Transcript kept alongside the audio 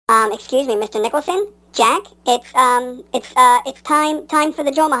Excuse me, Mr. Nicholson? Jack, it's time for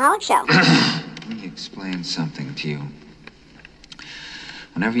the Joel Michalec Show. Let me explain something to you.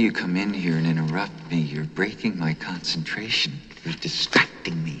 Whenever you come in here and interrupt me, you're breaking my concentration. You're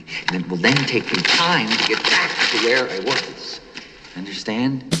distracting me. And it will then take me time to get back to where I was.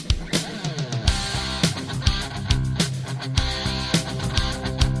 Understand?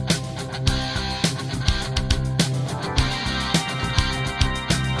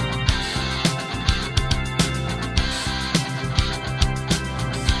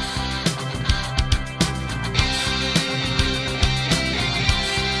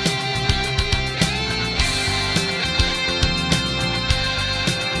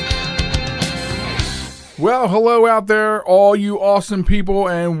 Well, hello out there, all you awesome people,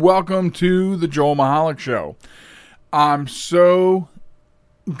 and welcome to the Joel Michalec Show. I'm so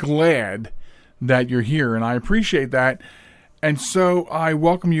glad that you're here, and I appreciate that. And so I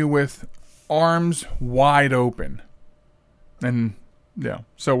welcome you with arms wide open. And yeah,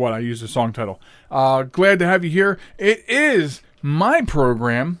 so what? I use the song title. Glad to have you here. It is my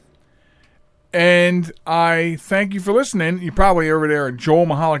program. And I thank you for listening. You're probably over there at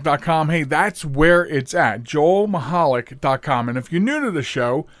joelmichalec.com. Hey, that's where it's at, joelmichalec.com. And if you're new to the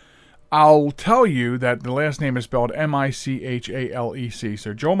show, I'll tell you that the last name is spelled Michalec.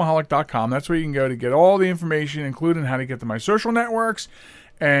 So joelmichalec.com. That's where you can go to get all the information, including how to get to my social networks.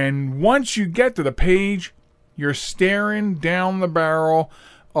 And once you get to the page, you're staring down the barrel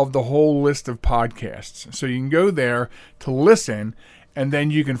of the whole list of podcasts. So you can go there to listen. And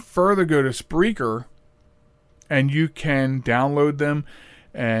then you can further go to Spreaker and you can download them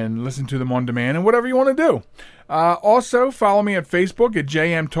and listen to them on demand and whatever you want to do. Also, follow me at Facebook at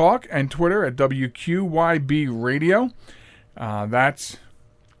JM Talk and Twitter at WQYB Radio. That's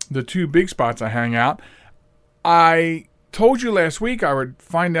the two big spots I hang out. I told you last week I would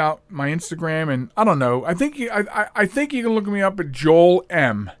find out my Instagram, and I don't know. I think you can look me up at Joel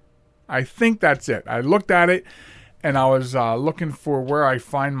M. I think that's it. I looked at it. And I was looking for where I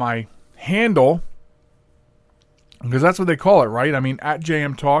find my handle, because that's what they call it, right? I mean, at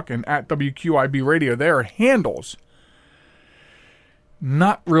JM Talk and at WQIB Radio, they are handles.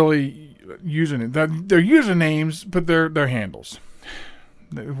 Not really using it. They're usernames, but they're handles.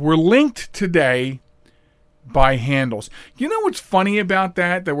 We're linked today by handles. You know what's funny about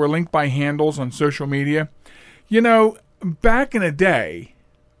that we're linked by handles on social media? You know, back in the day,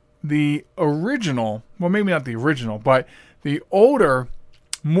 the original, well, maybe not the original, but the older,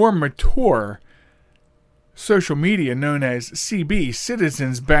 more mature social media known as CB,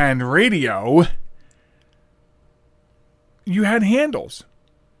 Citizens Band Radio, you had handles.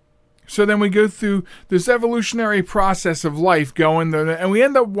 So then we go through this evolutionary process of life going there, and we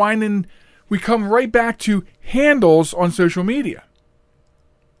end up we come right back to handles on social media.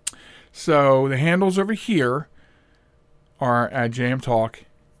 So the handles over here are at JM Talk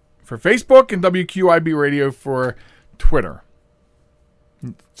for Facebook and WQIB Radio for Twitter.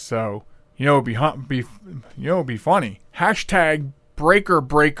 So, it'd be funny. Hashtag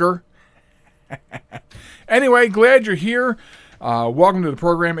breaker. Anyway, glad you're here. Welcome to the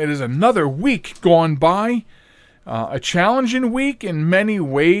program. It is another week gone by. A challenging week in many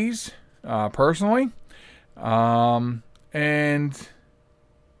ways, personally. And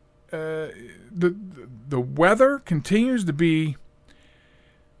the weather continues to be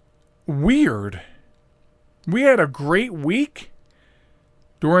weird. We had a great week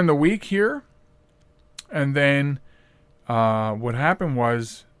during the week here, and then what happened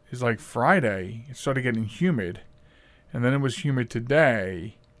is like Friday it started getting humid, and then it was humid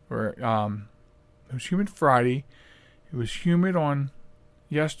today, or it was humid Friday, it was humid on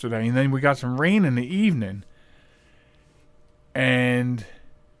yesterday, and then we got some rain in the evening, and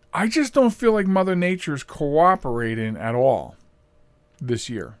I just don't feel like Mother Nature's cooperating at all this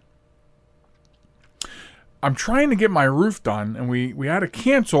year. I'm trying to get my roof done, and we had to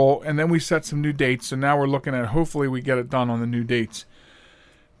cancel, and then we set some new dates, so now we're looking at hopefully we get it done on the new dates.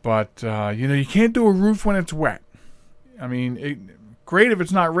 But, you can't do a roof when it's wet. I mean, great if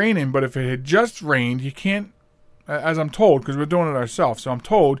it's not raining, but if it had just rained, you can't, as I'm told, because we're doing it ourselves, so I'm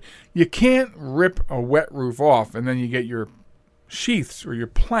told, you can't rip a wet roof off, and then you get your sheaths or your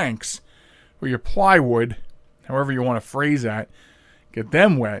planks or your plywood, however you want to phrase that, get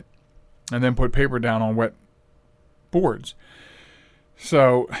them wet, and then put paper down on wet boards.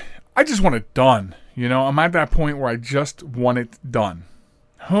 So I just want it done. I'm at that point where I just want it done.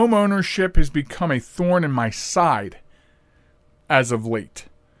 Home ownership has become a thorn in my side as of late.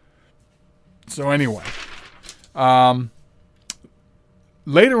 So anyway,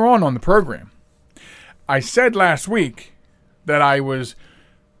 later on the program, I said last week that I was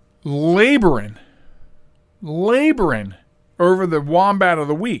laboring over the Wombat of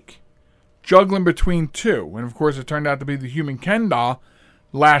the Week, juggling between two. And of course, it turned out to be the Human Ken doll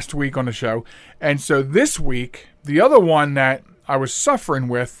last week on the show. And so this week, the other one that I was suffering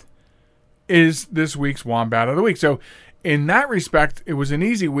with is this week's Wombat of the Week. So in that respect, it was an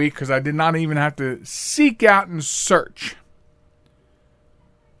easy week because I did not even have to seek out and search.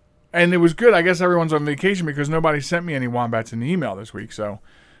 And it was good. I guess everyone's on vacation because nobody sent me any wombats in the email this week. So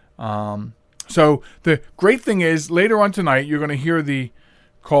the great thing is later on tonight, you're going to hear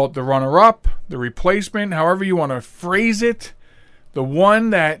call it the runner-up, the replacement, however you want to phrase it. The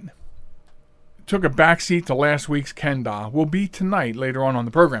one that took a backseat to last week's Ken doll will be tonight later on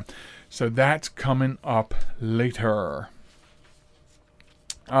the program. So that's coming up later.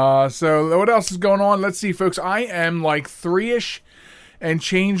 So what else is going on? Let's see, folks. I am like 3-ish and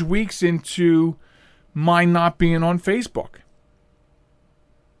change weeks into my not being on Facebook.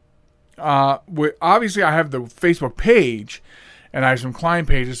 Obviously, I have the Facebook page, and I have some client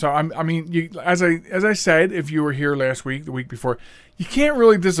pages. So as I said, if you were here last week, the week before, you can't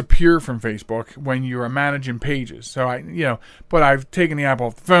really disappear from Facebook when you are managing pages. So but I've taken the app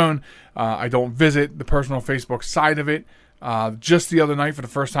off the phone. I don't visit the personal Facebook side of it. Just the other night, for the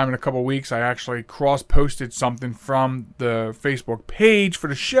first time in a couple of weeks, I actually cross-posted something from the Facebook page for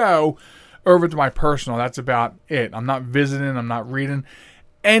the show over to my personal. That's about it. I'm not visiting. I'm not reading.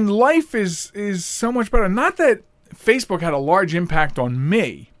 And life is so much better. Not that Facebook had a large impact on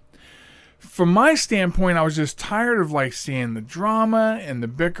me. From my standpoint, I was just tired of seeing the drama and the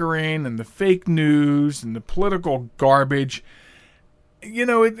bickering and the fake news and the political garbage.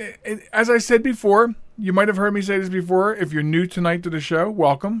 As I said before, you might have heard me say this before. If you're new tonight to the show,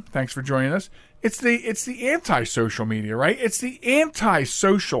 welcome. Thanks for joining us. It's the anti-social media, right? It's the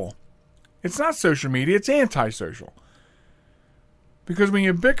anti-social. It's not social media. It's anti-social. Because when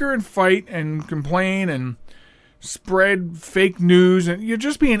you bicker and fight and complain and spread fake news, and you're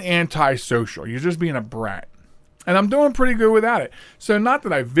just being anti-social. You're just being a brat. And I'm doing pretty good without it. So not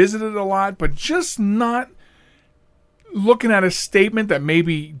that I visited a lot, but just not looking at a statement that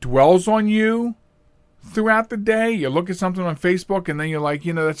maybe dwells on you throughout the day. You look at something on Facebook and then you're like,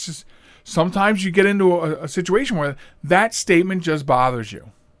 that's just, sometimes you get into a situation where that statement just bothers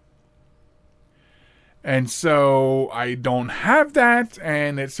you. And so I don't have that,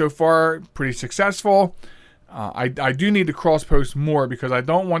 and it's so far pretty successful. I do need to cross-post more because I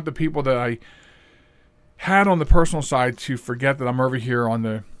don't want the people that I had on the personal side to forget that I'm over here on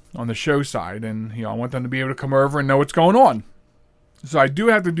the show side, and I want them to be able to come over and know what's going on. So I do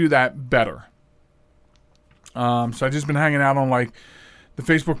have to do that better. So I've just been hanging out on the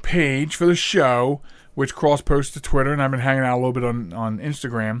Facebook page for the show, which cross-posts to Twitter, and I've been hanging out a little bit on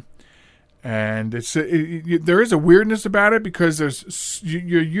Instagram. And there is a weirdness about it because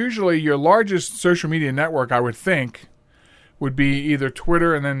you're usually your largest social media network, I would think, would be either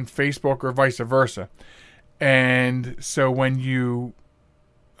Twitter and then Facebook or vice versa. And so when you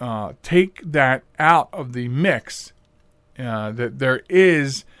take that out of the mix, that there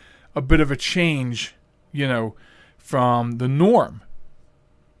is a bit of a change, from the norm.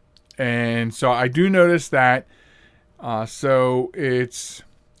 And so I do notice that. So it's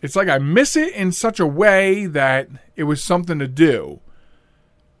like I miss it in such a way that it was something to do.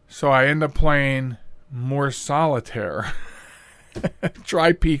 So I end up playing more solitaire.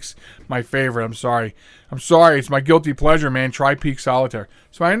 Tri-Peak's my favorite. I'm sorry. It's my guilty pleasure, man. Tri-Peak solitaire.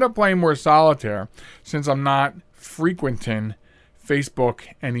 So I end up playing more solitaire since I'm not frequenting Facebook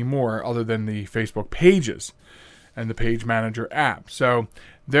anymore other than the Facebook pages and the page manager app. So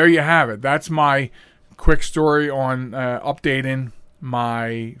there you have it. That's my quick story on updating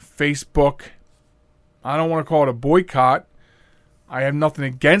my Facebook. I don't want to call it a boycott. I have nothing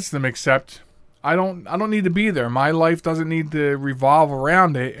against them except I don't need to be there. My life doesn't need to revolve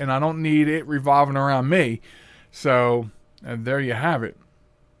around it, and I don't need it revolving around me. So there you have it.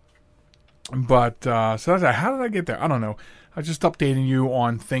 But so that's how did I get there? I don't know. I'm just updating you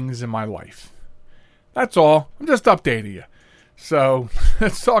on things in my life. That's all. I'm just updating you. So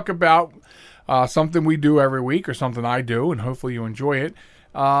let's talk about something we do every week, or something I do, and hopefully you enjoy it.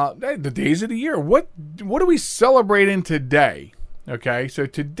 The days of the year. What are we celebrating today? Okay, so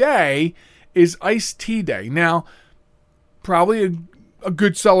today is Iced Tea Day. Now, probably a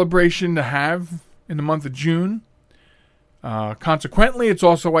good celebration to have in the month of June. Consequently, it's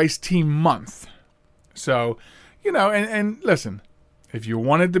also Iced Tea Month. So, and listen, if you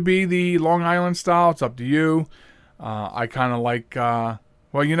want it to be the Long Island style, it's up to you. I kind of like... as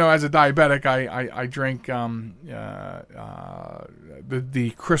a diabetic, I drink the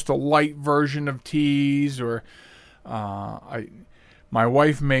Crystal Light version of teas, or My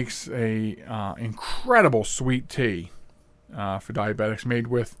wife makes a incredible sweet tea for diabetics made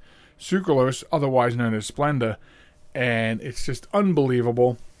with sucralose, otherwise known as Splenda, and it's just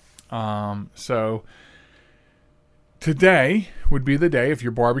unbelievable. So today would be the day if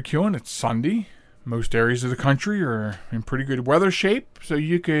you're barbecuing. It's Sunday. Most areas of the country are in pretty good weather shape, so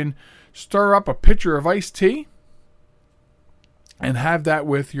you can stir up a pitcher of iced tea and have that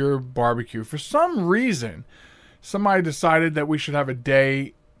with your barbecue. For some reason, somebody decided that we should have a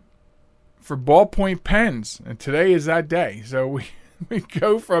day for ballpoint pens, and today is that day. So we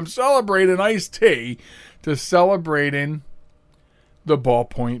go from celebrating iced tea to celebrating the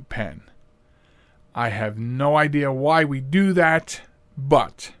ballpoint pen. I have no idea why we do that,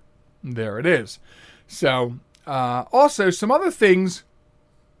 but there it is. So, also some other things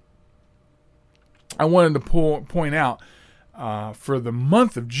I wanted to point out for the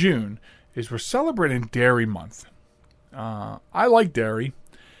month of June is we're celebrating Dairy Month. I like dairy.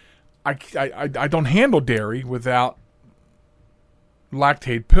 I don't handle dairy without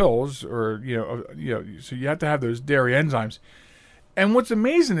lactate pills, or so you have to have those dairy enzymes. And what's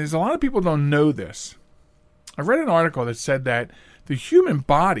amazing is a lot of people don't know this. I read an article that said that the human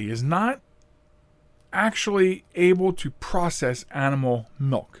body is not actually able to process animal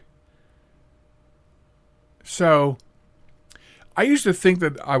milk. So I used to think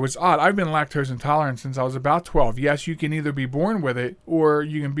that I was odd. I've been lactose intolerant since I was about 12. Yes, you can either be born with it or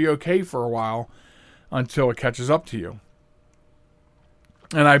you can be okay for a while until it catches up to you.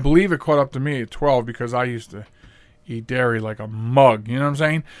 And I believe it caught up to me at 12 because I used to eat dairy like a mug. You know what I'm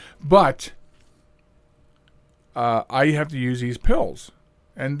saying? But I have to use these pills.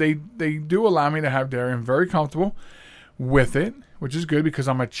 And they do allow me to have dairy. I'm very comfortable with it, which is good because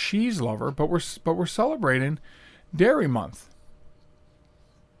I'm a cheese lover. But we're celebrating Dairy Month.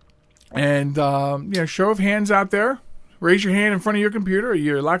 And show of hands out there. Raise your hand in front of your computer. Are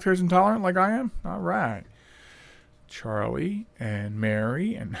you lactose intolerant like I am? All right. Charlie and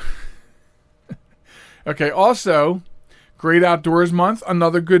Mary and okay. Also, Great Outdoors Month.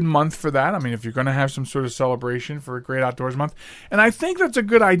 Another good month for that. I mean, if you're going to have some sort of celebration for a Great Outdoors Month, and I think that's a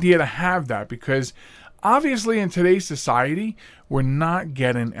good idea to have that because obviously in today's society we're not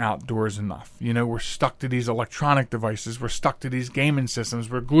getting outdoors enough. We're stuck to these electronic devices. We're stuck to these gaming systems.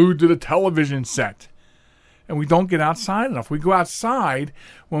 We're glued to the television set. And we don't get outside enough. We go outside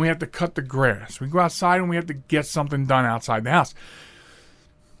when we have to cut the grass. We go outside when we have to get something done outside the house.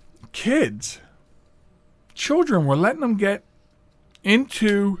 Children, we're letting them get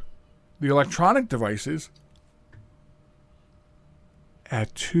into the electronic devices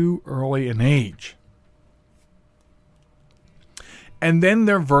at too early an age. And then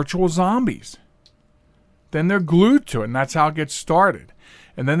they're virtual zombies. Then they're glued to it, and that's how it gets started.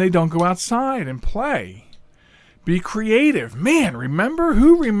 And then they don't go outside and play. Be creative. Man,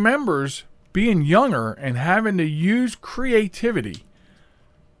 who remembers being younger and having to use creativity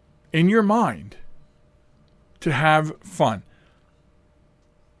in your mind to have fun?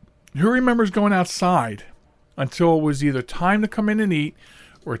 Who remembers going outside until it was either time to come in and eat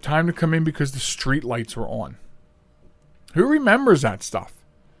or time to come in because the street lights were on? Who remembers that stuff?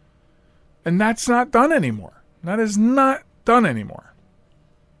 And that's not done anymore. That is not done anymore.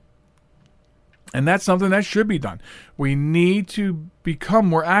 And that's something that should be done. We need to become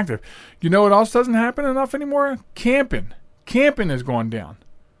more active. You know what else doesn't happen enough anymore? Camping. Camping has gone down.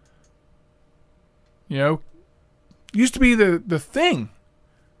 Used to be the thing.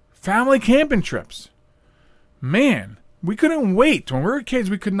 Family camping trips. Man, we couldn't wait. When we were kids,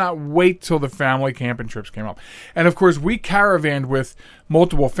 we could not wait till the family camping trips came up. And of course, we caravanned with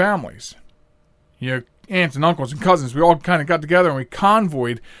multiple families. Aunts and uncles and cousins. We all kind of got together and we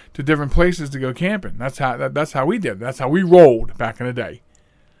convoyed to different places to go camping. That's how we did. That's how we rolled back in the day.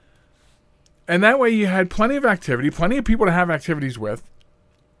 And that way you had plenty of activity, plenty of people to have activities with.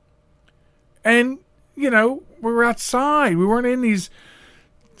 And, we were outside. We weren't in these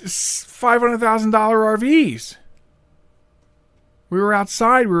 $500,000 RVs. We were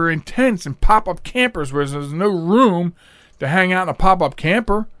outside. We were in tents and pop-up campers where there's no room to hang out in a pop-up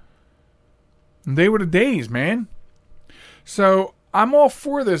camper. And they were the days, man. So I'm all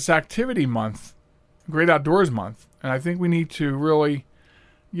for this activity month, Great Outdoors Month. And I think we need to really,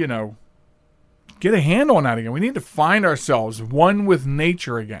 get a handle on that again. We need to find ourselves one with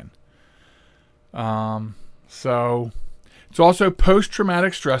nature again. So it's also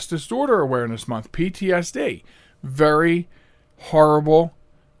Post-Traumatic Stress Disorder Awareness Month, PTSD. Very horrible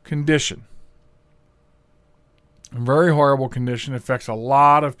condition. A very horrible condition. Affects a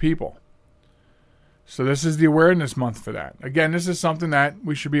lot of people. So this is the awareness month for that. Again, this is something that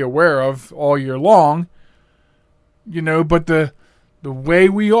we should be aware of all year long. But the the way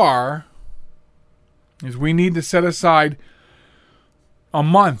we are is we need to set aside a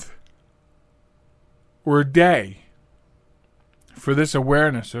month or a day for this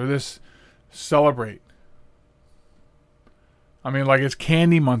awareness or this celebrate. I mean, like it's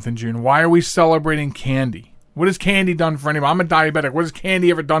candy month in June. Why are we celebrating candy? What has candy done for anybody? I'm a diabetic. What has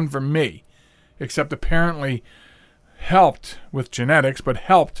candy ever done for me? Except apparently helped with genetics, but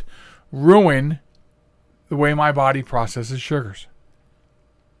helped ruin the way my body processes sugars.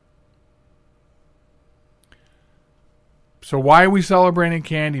 So why are we celebrating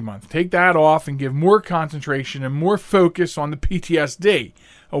Candy Month? Take that off and give more concentration and more focus on the PTSD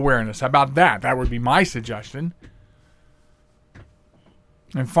awareness. How about that? That would be my suggestion.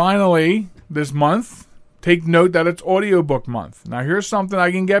 And finally, this month, take note that it's audiobook month. Now here's something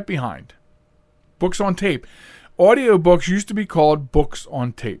I can get behind. Books on tape. Audiobooks used to be called books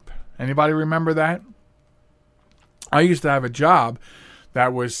on tape. Anybody remember that? I used to have a job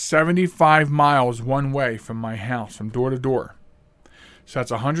that was 75 miles one way from my house, from door to door. So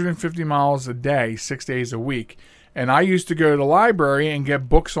that's 150 miles a day, 6 days a week. And I used to go to the library and get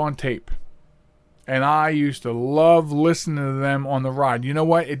books on tape. And I used to love listening to them on the ride. You know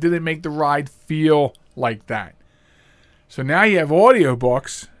what? It didn't make the ride feel like that. So now you have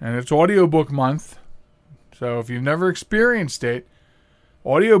audiobooks, and it's audiobook month. So if you've never experienced it,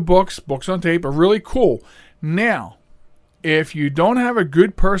 audiobooks, books on tape are really cool. Now, if you don't have a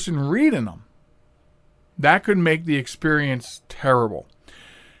good person reading them, that could make the experience terrible.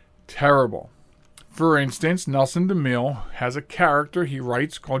 Terrible. For instance, Nelson DeMille has a character he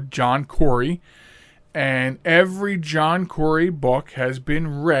writes called John Corey, and every John Corey book has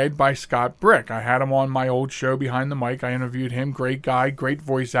been read by Scott Brick. I had him on my old show Behind the Mic. I interviewed him. Great guy, great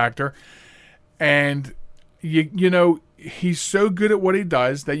voice actor. And, you know, he's so good at what he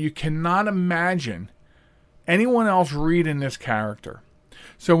does that you cannot imagine anyone else reading this character.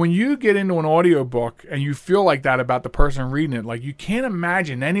 So when you get into an audiobook and you feel like that about the person reading it, like you can't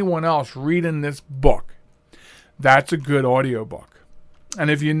imagine anyone else reading this book, that's a good audiobook. And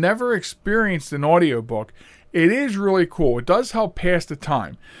if you never experienced an audiobook, it is really cool. It does help pass the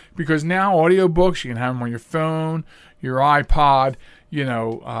time because now audiobooks, you can have them on your phone, your iPod, you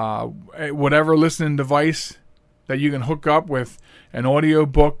know, whatever listening device that you can hook up with an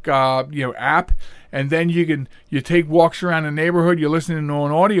audiobook, app. And then you take walks around the neighborhood, you're listening to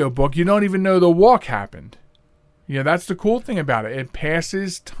an audiobook, you don't even know the walk happened. You know, that's the cool thing about it. It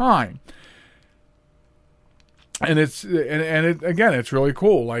passes time. And it's really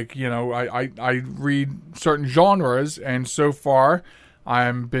cool. Like, you know, I read certain genres, and so far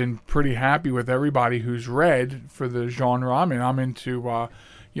I've been pretty happy with everybody who's read for the genre. I mean, I'm into I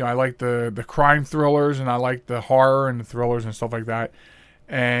like the crime thrillers, and I like the horror and the thrillers and stuff like that.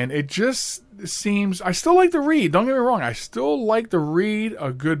 And it just seems, I still like to read. Don't get me wrong. I still like to read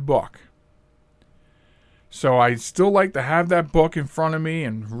a good book. So I still like to have that book in front of me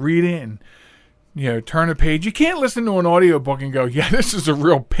and read it and, you know, turn a page. You can't listen to an audiobook and go, yeah, this is a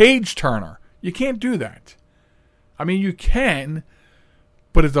real page turner. You can't do that. I mean, you can,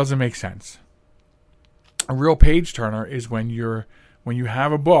 but it doesn't make sense. A real page turner is when you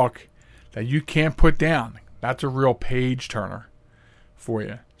have a book that you can't put down. That's a real page turner for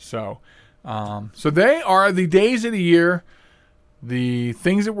you. So they are the days of the year, the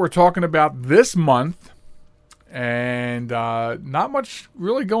things that we're talking about this month, and not much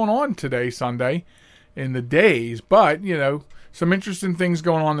really going on today, Sunday, in the days, but, you know, some interesting things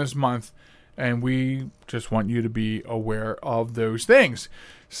going on this month, and we just want you to be aware of those things.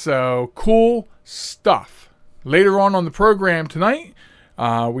 So, cool stuff. Later on the program tonight,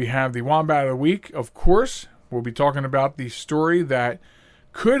 we have the Wombat of the Week, of course. We'll be talking about the story that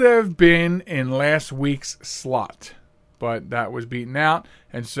could have been in last week's slot, but that was beaten out.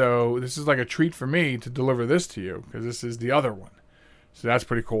 And so this is like a treat for me to deliver this to you because this is the other one. So that's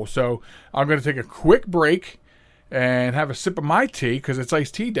pretty cool. So I'm going to take a quick break and have a sip of my tea because it's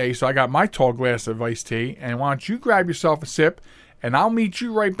iced tea day. So I got my tall glass of iced tea. And why don't you grab yourself a sip, and I'll meet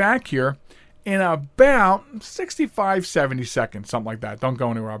you right back here in about 65, 70 seconds, something like that. Don't go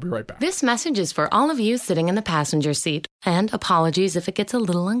anywhere. I'll be right back. This message is for all of you sitting in the passenger seat. And apologies if it gets a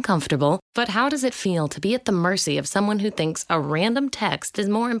little uncomfortable. But how does it feel to be at the mercy of someone who thinks a random text is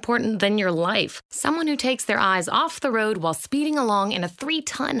more important than your life? Someone who takes their eyes off the road while speeding along in a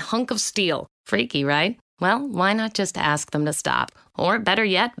 3-ton hunk of steel. Freaky, right? Well, why not just ask them to stop? Or better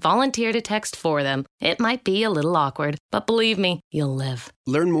yet, volunteer to text for them. It might be a little awkward, but believe me, you'll live.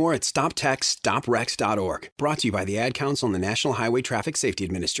 Learn more at stoptextstoprex.org. Brought to you by the Ad Council and the National Highway Traffic Safety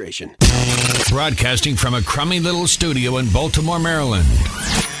Administration. Broadcasting from a crummy little studio in Baltimore, Maryland.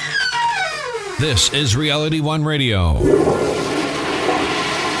 This is Reality One Radio.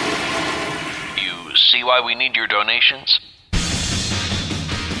 see why we need your donations?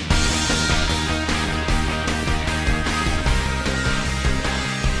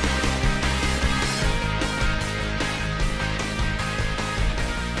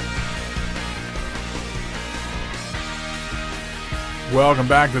 Welcome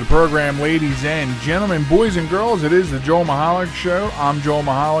back to the program, ladies and gentlemen, boys and girls. It is the Joel Michalec Show. I'm Joel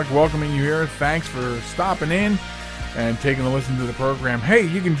Michalec, welcoming you here. Thanks for stopping in and taking a listen to the program. Hey,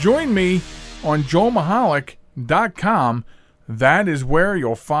 you can join me on joelmichalec.com. That is where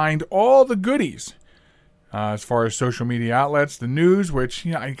you'll find all the goodies as far as social media outlets, the news, which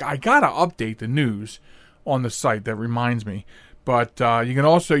I got to update the news on the site. That reminds me. But you can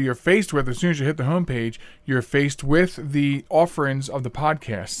also, you're faced with, as soon as you hit the homepage, you're faced with the offerings of the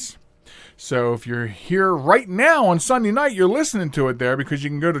podcasts. So if you're here right now on Sunday night, you're listening to it there because you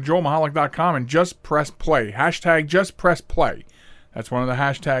can go to joelmichalec.com and just press play. Hashtag just press play. That's one of the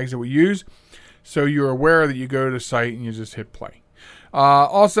hashtags that we use. So you're aware that you go to the site and you just hit play.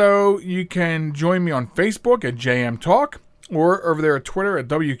 Also, you can join me on Facebook at JM Talk or over there at Twitter at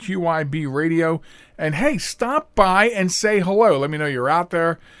WQYB Radio. And hey, stop by and say hello. Let me know you're out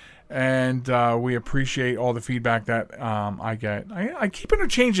there. And we appreciate all the feedback that I get. I keep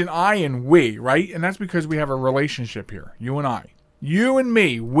interchanging I and we, right? And that's because we have a relationship here. You and I. You and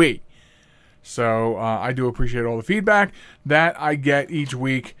me, we. So I do appreciate all the feedback that I get each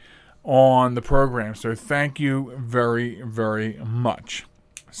week on the program. So thank you very, very much.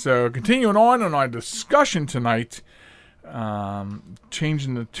 So continuing on our discussion tonight,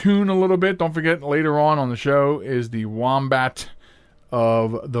 changing the tune a little bit. Don't forget, later on the show is the Wombat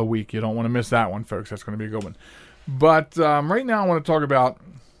of the Week. You don't want to miss that one, folks. That's going to be a good one. But right now I want to talk about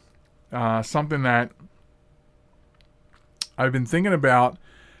something that I've been thinking about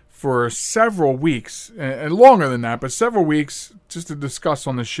for several weeks, and longer than that, but several weeks, just to discuss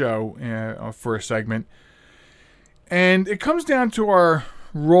on the show for a segment. And it comes down to our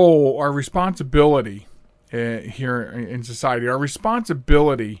role, our responsibility here in society, our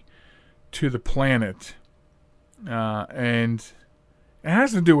responsibility to the planet, and it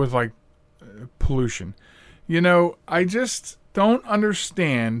has to do with like pollution. You know, I just don't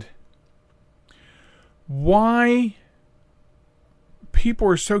understand why people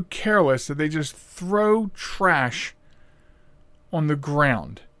are so careless that they just throw trash on the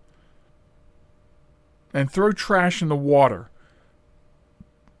ground and throw trash in the water.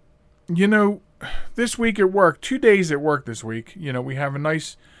 You know, this week at work, 2 days at work this week, you know, we have a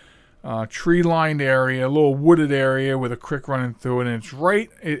nice tree-lined area, a little wooded area with a creek running through it, and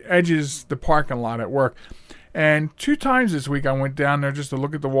it edges the parking lot at work. And 2 times this week I went down there just to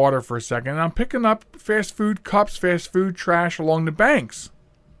look at the water for a second, and I'm picking up fast food cups, fast food trash along the banks.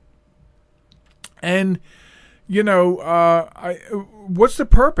 And, you know, what's the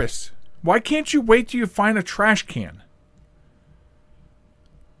purpose? Why can't you wait till you find a trash can?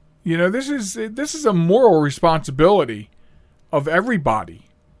 You know, this is a moral responsibility of everybody.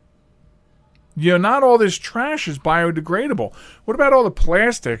 You know, not all this trash is biodegradable. What about all the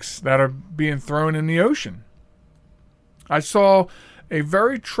plastics that are being thrown in the ocean? I saw a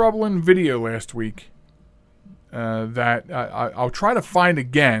very troubling video last week that I'll try to find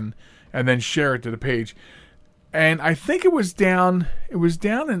again and then share it to the page. And I think it was down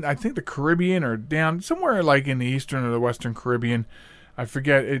in, I think, the Caribbean, or down somewhere like in the eastern or the western Caribbean. I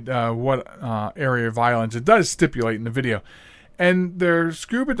forget what area of islands. It does stipulate in the video. And they're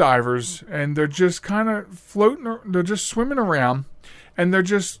scuba divers, and they're just kind of floating, they're just swimming around, and they're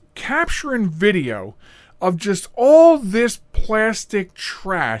just capturing video of just all this plastic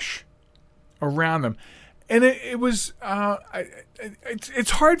trash around them. And it was, it's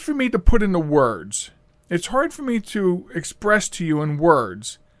hard for me to put into words. It's hard for me to express to you in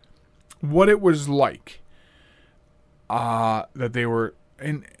words what it was like. That they were,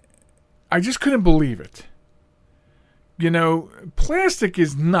 and I just couldn't believe it. You know, plastic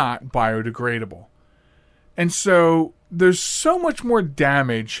is not biodegradable. And so there's so much more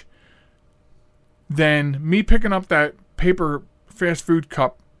damage than me picking up that paper fast food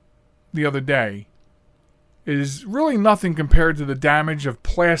cup the other day. It is really nothing compared to the damage of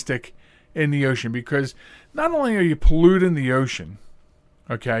plastic in the ocean, because not only are you polluting the ocean,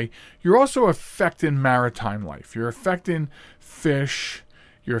 okay, you're also affecting maritime life. You're affecting fish.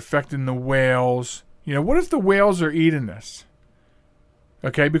 You're affecting the whales. You know, what if the whales are eating this?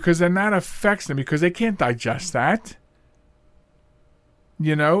 Okay, because then that affects them, because they can't digest that.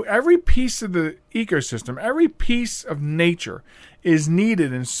 You know, every piece of the ecosystem, every piece of nature is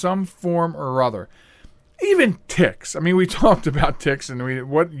needed in some form or other. even ticks. I mean, we talked about ticks and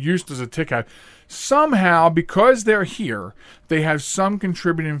what use does a tick have? Somehow, because they're here, they have some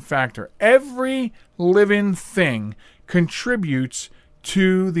contributing factor. Every living thing contributes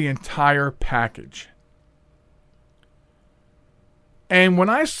to the entire package. And when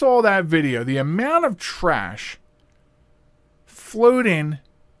I saw that video, the amount of trash floating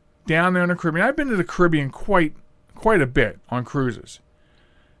down there in the Caribbean. I've been to the Caribbean quite a bit on cruises.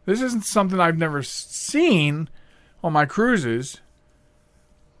 This isn't something I've never seen on my cruises,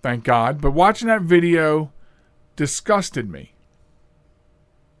 thank God. But watching that video disgusted me.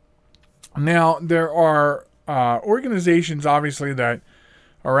 Now, there are organizations, obviously, that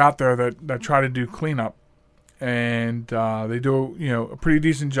are out there that try to do cleanup. And they do, a pretty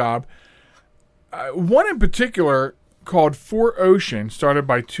decent job. One in particular called Fort Ocean, started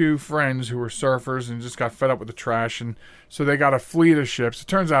by two friends who were surfers and just got fed up with the trash, and so they got a fleet of ships. It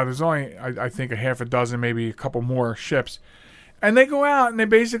turns out there's only, I think, a half a dozen, maybe a couple more ships, and they go out and they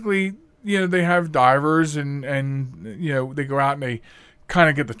basically, they have divers and they go out and they kind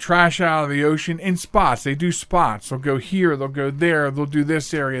of get the trash out of the ocean in spots. They do spots. They'll go here, they'll go there, they'll do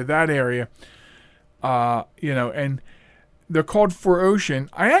this area, that area, and they're called Fort Ocean.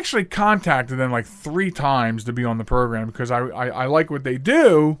 I actually contacted them like 3 times to be on the program because I like what they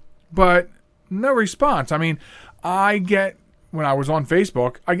do, but no response. I mean, when I was on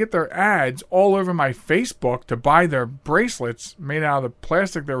Facebook, I get their ads all over my Facebook to buy their bracelets made out of the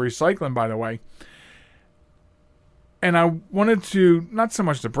plastic they're recycling, by the way. And I wanted to, not so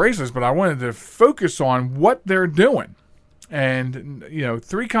much the bracelets, but I wanted to focus on what they're doing. And,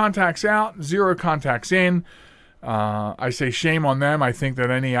 3 contacts out, 0 contacts in. I say shame on them. I think that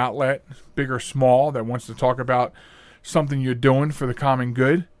any outlet, big or small, that wants to talk about something you're doing for the common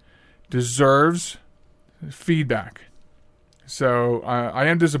good deserves feedback. So I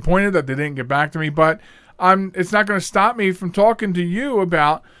am disappointed that they didn't get back to me, but it's not going to stop me from talking to you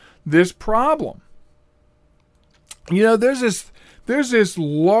about this problem. There's this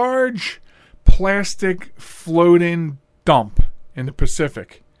large plastic floating dump in the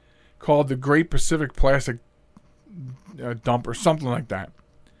Pacific called the Great Pacific Plastic Dump or something like that.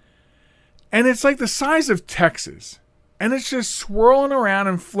 And it's like the size of Texas. And it's just swirling around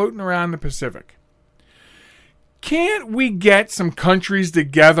and floating around the Pacific. Can't we get some countries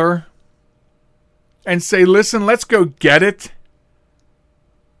together and say, listen, let's go get it?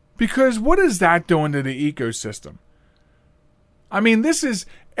 Because what is that doing to the ecosystem? I mean, this is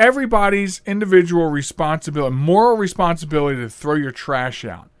everybody's individual responsibility, moral responsibility to throw your trash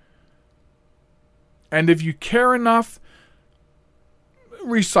out. And if you care enough,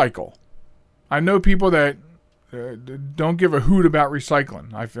 recycle. I know people that don't give a hoot about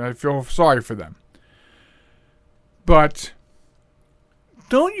recycling. I feel sorry for them. But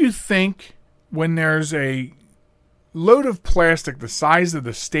don't you think when there's a load of plastic the size of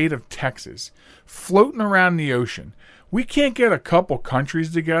the state of Texas floating around the ocean, we can't get a couple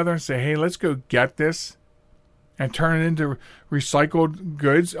countries together and say, hey, let's go get this and turn it into recycled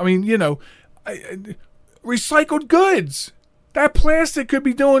goods? I mean, recycled goods. That plastic could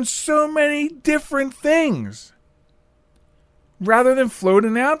be doing so many different things rather than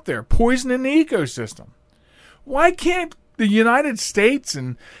floating out there, poisoning the ecosystem. Why can't the United States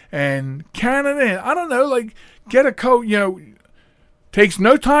and Canada and, I don't know, get a takes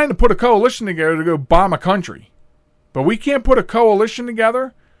no time to put a coalition together to go bomb a country. But we can't put a coalition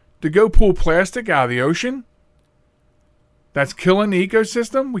together to go pull plastic out of the ocean? That's killing the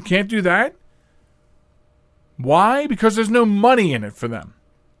ecosystem? We can't do that? Why? Because there's no money in it for them.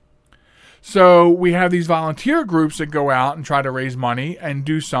 So we have these volunteer groups that go out and try to raise money and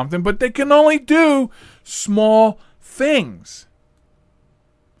do something, but they can only do small things.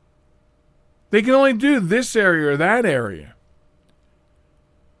 They can only do this area or that area.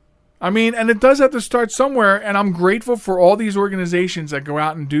 I mean, and it does have to start somewhere, and I'm grateful for all these organizations that go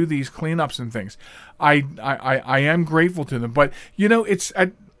out and do these cleanups and things. I am grateful to them, but it's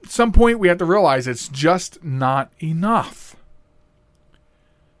at some point we have to realize it's just not enough.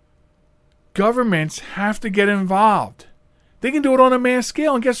 Governments have to get involved. They can do it on a mass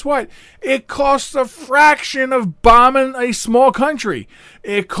scale, and guess what? It costs a fraction of bombing a small country.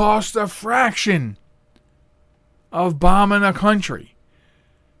 It costs a fraction of bombing a country.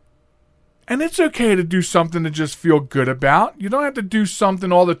 And it's okay to do something to just feel good about. You don't have to do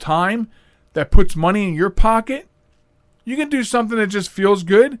something all the time that puts money in your pocket. You can do something that just feels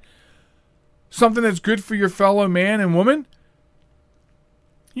good. Something that's good for your fellow man and woman.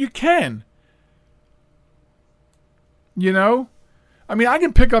 You can. I mean, I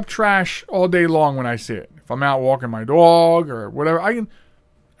can pick up trash all day long when I see it. If I'm out walking my dog or whatever, and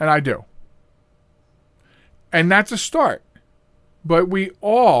I do. And that's a start. But we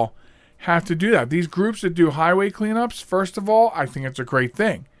all have to do that. These groups that do highway cleanups, first of all, I think it's a great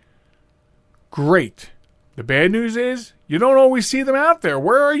thing. Great. The bad news is you don't always see them out there.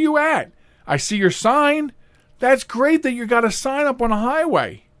 Where are you at? I see your sign. That's great that you got a sign up on a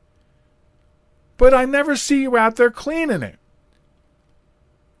highway. But I never see you out there cleaning it.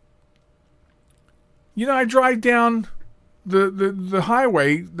 You know, I drive down the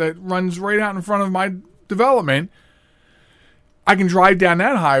highway that runs right out in front of my development. I can drive down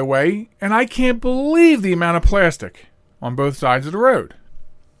that highway, and I can't believe the amount of plastic on both sides of the road.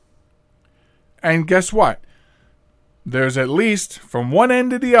 And guess what? There's at least, from one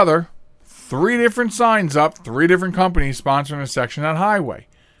end to the other, 3 different signs up, 3 different companies sponsoring a section of that highway.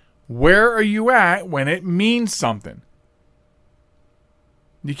 Where are you at when it means something?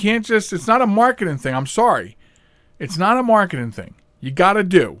 You can't just, it's not a marketing thing. I'm sorry. It's not a marketing thing. You got to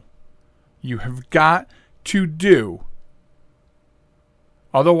do. You have got to do.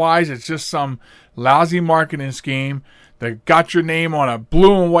 Otherwise, it's just some lousy marketing scheme that got your name on a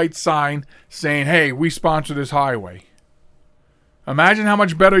blue and white sign saying, hey, we sponsor this highway. Imagine how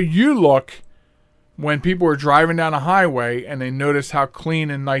much better you look when people are driving down a highway and they notice how clean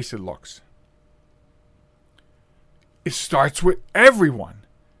and nice it looks. It starts with everyone.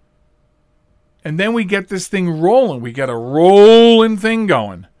 And then we get this thing rolling. We get a rolling thing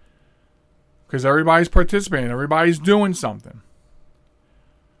going. Because everybody's participating. Everybody's doing something.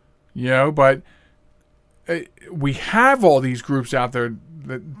 You know, but we have all these groups out there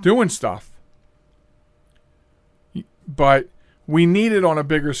that doing stuff. But we need it on a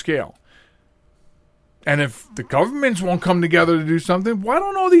bigger scale. And if the governments won't come together to do something, why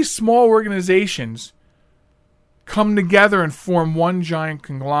don't all these small organizations come together and form one giant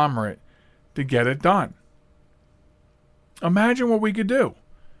conglomerate to get it done? Imagine what we could do.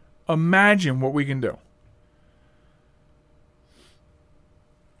 Imagine what we can do.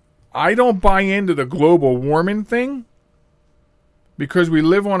 I don't buy into the global warming thing because we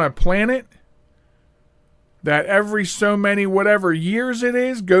live on a planet that every so many whatever years it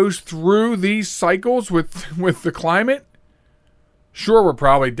is goes through these cycles with the climate. Sure, we're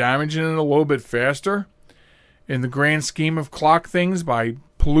probably damaging it a little bit faster in the grand scheme of clock things by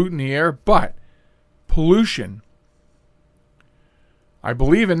polluting the air, but pollution, I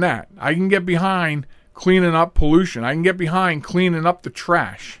believe in that. I can get behind cleaning up pollution. I can get behind cleaning up the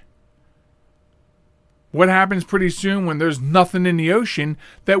trash. What happens pretty soon when there's nothing in the ocean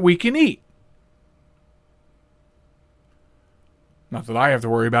that we can eat? Not that I have to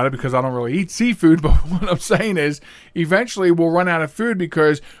worry about it because I don't really eat seafood, but what I'm saying is eventually we'll run out of food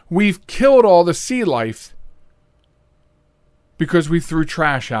because we've killed all the sea life because we threw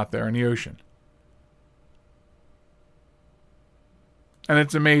trash out there in the ocean. And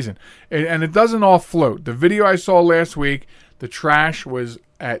it's amazing. And it doesn't all float. The video I saw last week, the trash was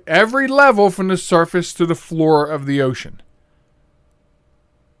at every level from the surface to the floor of the ocean.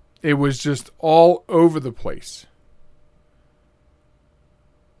 It was just all over the place.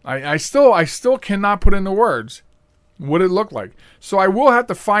 I still cannot put into words what it looked like. So I will have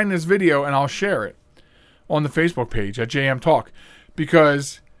to find this video and I'll share it on the Facebook page at JM Talk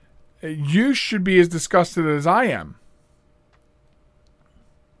because you should be as disgusted as I am.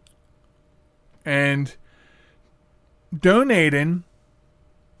 And donating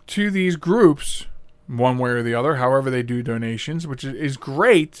to these groups, one way or the other, however they do donations, which is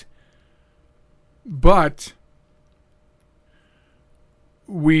great, but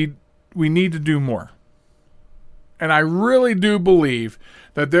we need to do more. And I really do believe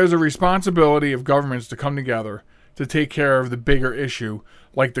that there's a responsibility of governments to come together to take care of the bigger issue,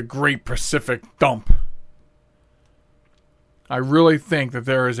 like the Great Pacific Dump. I really think that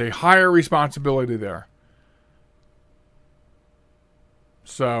there is a higher responsibility there.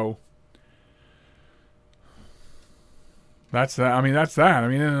 So that's that. That's that.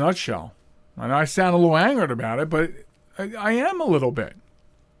 In a nutshell. I know I sound a little angered about it, but I am a little bit.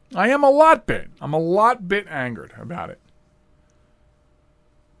 I am a lot bit. I'm a lot bit angered about it.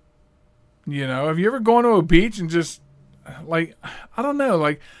 You know, have you ever gone to a beach and just, I don't know,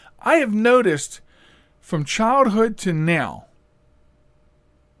 I have noticed from childhood to now,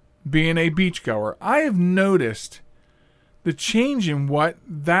 being a beachgoer, I have noticed the change in what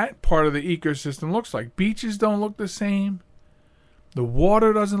that part of the ecosystem looks like. Beaches don't look the same. The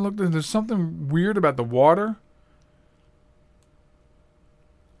water doesn't look the same. There's something weird about the water.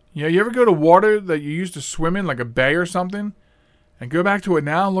 You know, you ever go to water that you used to swim in, like a bay or something, and go back to it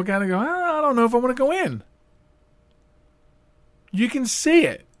now and look at it and go, I don't know if I want to go in. You can see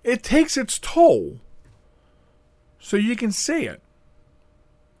it. It takes its toll. So you can see it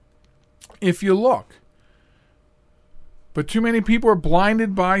if you look. But too many people are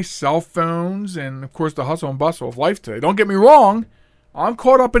blinded by cell phones and, of course, the hustle and bustle of life today. Don't get me wrong. I'm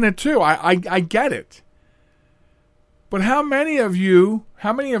caught up in it too. I get it. But how many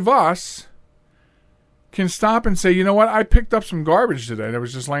of us can stop and say, you know what, I picked up some garbage today that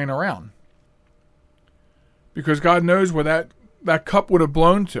was just laying around? Because God knows where that cup would have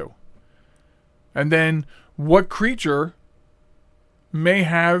blown to. And then what creature may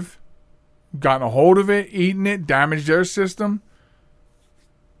have gotten a hold of it, eaten it, damaged their system?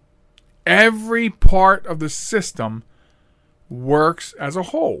 Every part of the system works as a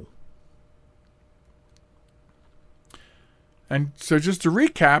whole. And so just to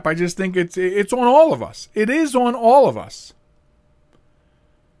recap, I just think it's on all of us. It is on all of us.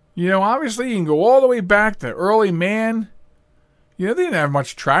 You know, obviously you can go all the way back to early man. You know, they didn't have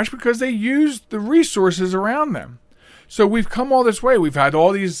much trash because they used the resources around them. So we've come all this way. We've had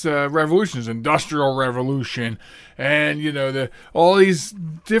all these revolutions, industrial revolution, and you know all these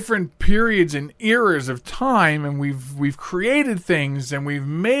different periods and eras of time, and we've created things, and we've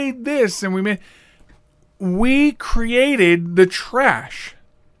made this, and we created the trash.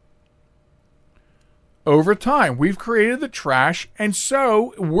 Over time, we've created the trash, and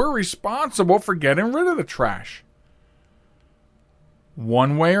so we're responsible for getting rid of the trash,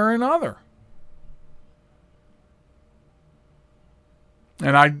 one way or another.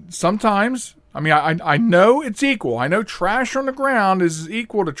 And I know it's equal. I know trash on the ground is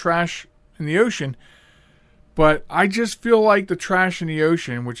equal to trash in the ocean. But I just feel like the trash in the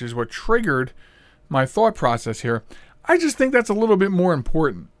ocean, which is what triggered my thought process here, I just think that's a little bit more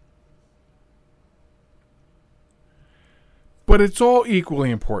important. But it's all equally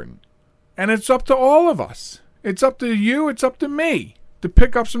important. And it's up to all of us. It's up to you, it's up to me to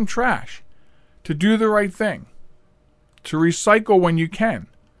pick up some trash, to do the right thing, to recycle when you can.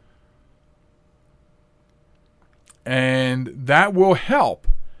 And that will help.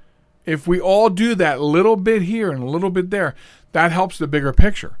 If we all do that little bit here and a little bit there, that helps the bigger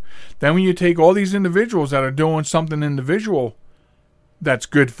picture. Then when you take all these individuals that are doing something individual that's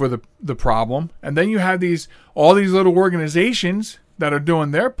good for the problem, and then you have all these little organizations that are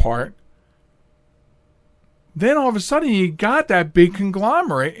doing their part, then all of a sudden you got that big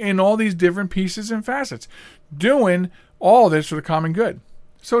conglomerate in all these different pieces and facets doing all this for the common good.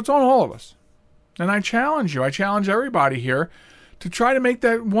 So it's on all of us. And I challenge everybody here to try to make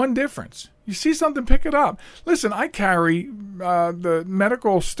that one difference. You see something, pick it up. Listen, I carry the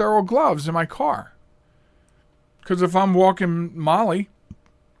medical sterile gloves in my car. Because if I'm walking Molly,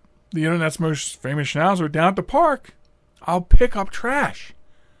 the internet's most famous schnauzer, down at the park, I'll pick up trash.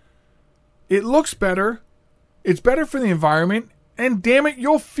 It looks better. It's better for the environment. And damn it,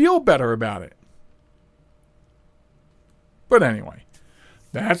 you'll feel better about it. But anyway,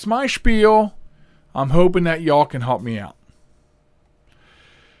 that's my spiel. I'm hoping that y'all can help me out.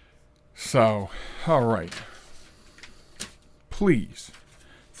 So, all right. Please,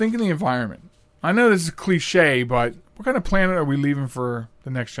 think of the environment. I know this is cliche, but what kind of planet are we leaving for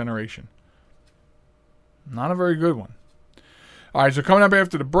the next generation? Not a very good one. All right, so coming up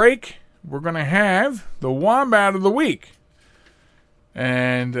after the break, we're going to have the Wombat of the Week.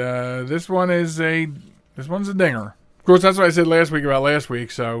 And this one's a dinger. Of course, that's what I said last week about last week.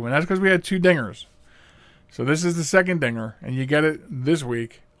 So, and that's because we had 2 dingers. So this is the second dinger, and you get it this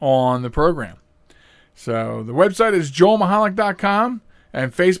week on the program. So the website is joelmichalec.com,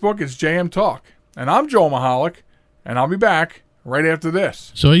 and Facebook is JM Talk. And I'm Joel Michalec, and I'll be back right after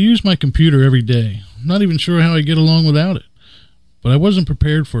this. So I use my computer every day. I'm not even sure how I get along without it. But I wasn't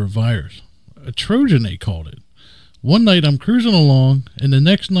prepared for a virus. A Trojan, they called it. One night I'm cruising along, and the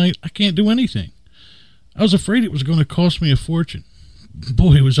next night I can't do anything. I was afraid it was going to cost me a fortune.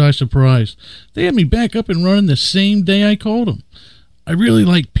 Boy, was I surprised. They had me back up and running the same day I called them. I really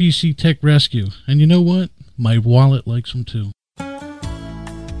like PC Tech Rescue, and you know what? My wallet likes them too.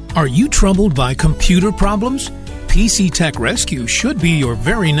 Are you troubled by computer problems? PC Tech Rescue should be your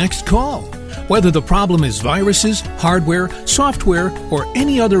very next call. Whether the problem is viruses, hardware, software, or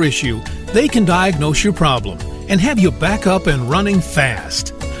any other issue, they can diagnose your problem and have you back up and running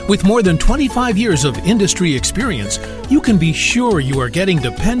fast. With more than 25 years of industry experience, you can be sure you are getting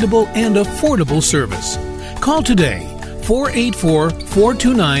dependable and affordable service. Call today,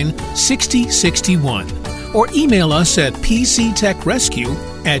 484-429-6061, or email us at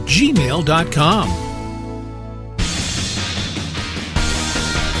pctechrescue@gmail.com.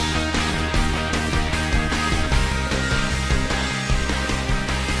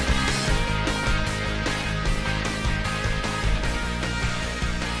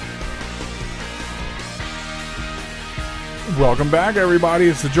 Welcome back, everybody.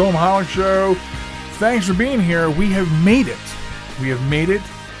 It's the Joel Michalec Show, thanks for being here. We have made it. We have made it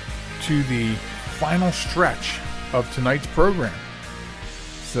to the final stretch of tonight's program.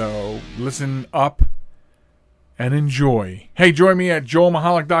 So listen up and enjoy. Hey, join me at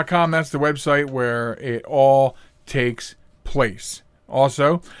joelmichalec.com. That's the website where it all takes place.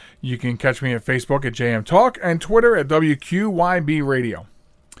 Also, you can catch me at Facebook at JM Talk and Twitter at WQYB Radio.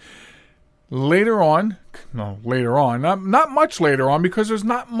 Later on, not much later on, because there's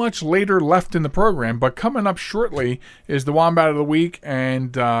not much later left in the program, but coming up shortly is the Wombat of the Week,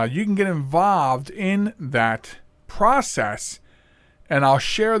 and you can get involved in that process, and I'll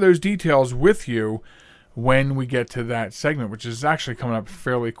share those details with you when we get to that segment, which is actually coming up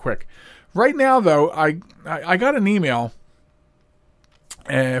fairly quick. Right now, though, I got an email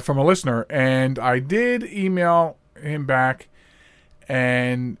from a listener, and I did email him back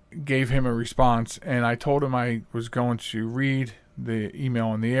and gave him a response, and I told him I was going to read the email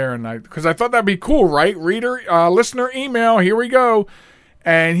on the air, and because I thought that'd be cool, right? Listener email, here we go.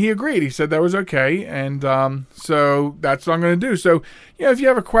 And he agreed. He said that was okay, and so that's what I'm going to do. So, if you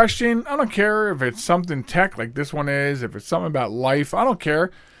have a question, I don't care if it's something tech like this one is, if it's something about life, I don't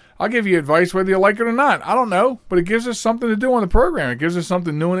care. I'll give you advice whether you like it or not. I don't know, but it gives us something to do on the program. It gives us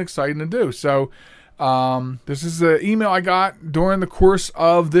something new and exciting to do. So, this is the email I got during the course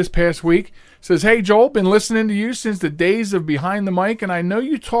of this past week. It says, "Hey Joel, been listening to you since the days of Behind the Mic, and I know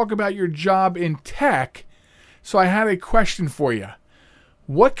you talk about your job in tech, so I had a question for you.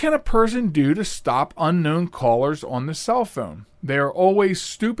 What can a person do to stop unknown callers on the cell phone? They are always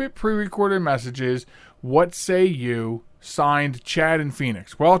stupid pre-recorded messages. What say you? Signed, Chad in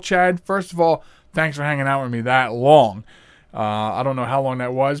Phoenix." Well, Chad, first of all, thanks for hanging out with me that long. I don't know how long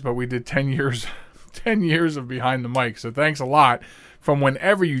that was, but we did 10 years 10 years of Behind the Mic. So thanks a lot from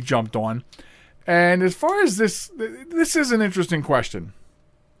whenever you jumped on. And as far as this is an interesting question,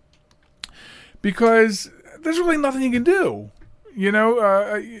 because there's really nothing you can do.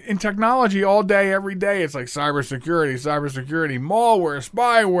 In technology all day, every day, it's like cybersecurity, malware,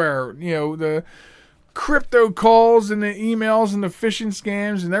 spyware, the crypto calls and the emails and the phishing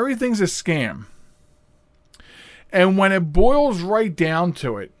scams, and everything's a scam. And when it boils right down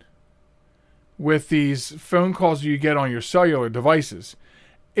to it, with these phone calls you get on your cellular devices,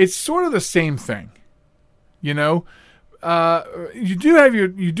 it's sort of the same thing. You do have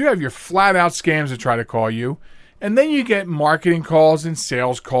your flat out scams that try to call you, and then you get marketing calls and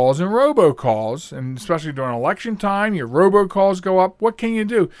sales calls and robocalls, and especially during election time, your robocalls go up. What can you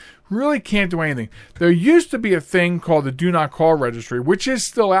do? Really can't do anything. There used to be a thing called the Do Not Call Registry, which is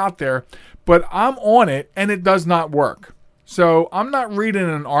still out there, but I'm on it and it does not work. So I'm not reading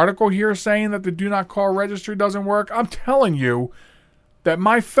an article here saying that the Do Not Call Registry doesn't work. I'm telling you that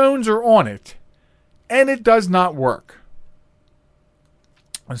my phones are on it and it does not work.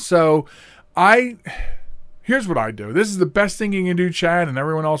 So here's what I do. This is the best thing you can do, Chad, and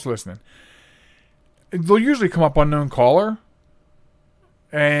everyone else listening. They'll usually come up unknown caller,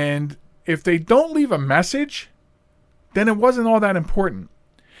 and if they don't leave a message, then it wasn't all that important.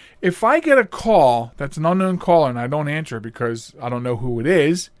 If I get a call that's an unknown caller and I don't answer it because I don't know who it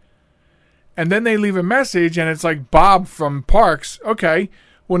is, and then they leave a message and it's like Bob from Parks, okay,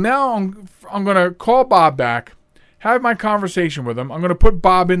 well now I'm going to call Bob back, have my conversation with him. I'm going to put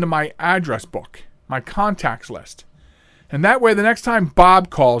Bob into my address book, my contacts list. And that way the next time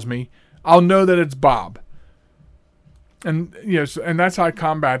Bob calls me, I'll know that it's Bob. And and that's how I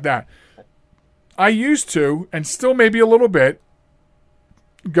combat that. I used to, and still maybe a little bit,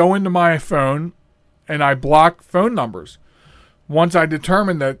 go into my phone and I block phone numbers once I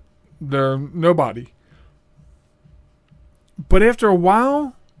determine that they're nobody. But after a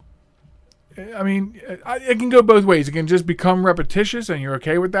while, it can go both ways. It can just become repetitious and you're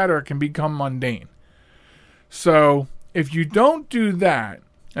okay with that, or it can become mundane. So if you don't do that,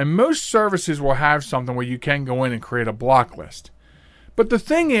 and most services will have something where you can go in and create a block list. But the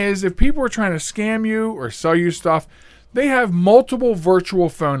thing is, if people are trying to scam you or sell you stuff, they have multiple virtual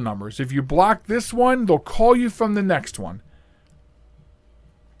phone numbers. If you block this one, they'll call you from the next one.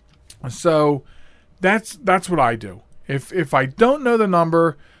 So that's what I do. If I don't know the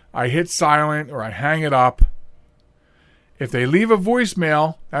number, I hit silent or I hang it up. If they leave a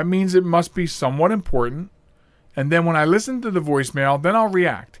voicemail, that means it must be somewhat important. And then when I listen to the voicemail, then I'll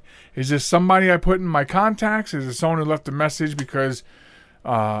react. Is this somebody I put in my contacts? Is it someone who left a message because,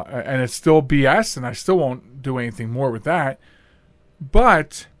 and it's still BS, and I still won't do anything more with that.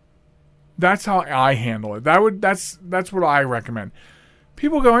 But that's how I handle it. That's what I recommend.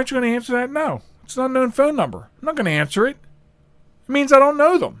 People go, aren't you going to answer that? No. It's an unknown phone number. I'm not going to answer it. It means I don't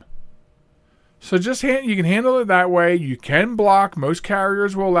know them. So you can handle it that way. You can block. Most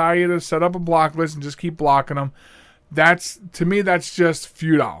carriers will allow you to set up a block list and just keep blocking them. To me, that's just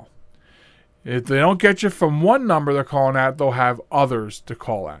futile. If they don't get you from one number they're calling at, they'll have others to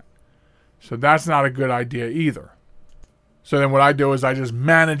call at. So that's not a good idea either. So then what I do is I just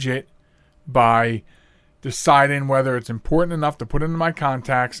manage it by deciding whether it's important enough to put into my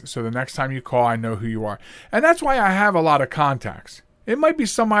contacts so the next time you call, I know who you are. And that's why I have a lot of contacts. It might be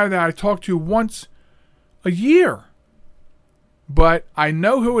somebody that I talk to once a year. But I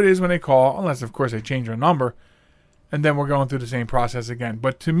know who it is when they call, unless, of course, they change their number. And then we're going through the same process again.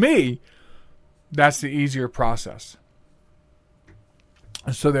 But to me, that's the easier process.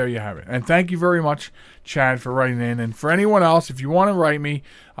 So there you have it. And thank you very much, Chad, for writing in. And for anyone else, if you want to write me,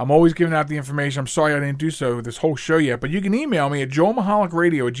 I'm always giving out the information. I'm sorry I didn't do so this whole show yet. But you can email me at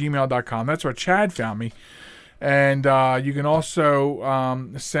joelmichalecradio@gmail.com. That's where Chad found me. And you can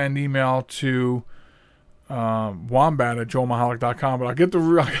also send email to wombat@joelmichalic.com. But I'll get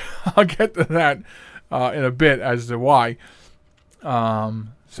to that in a bit as to why.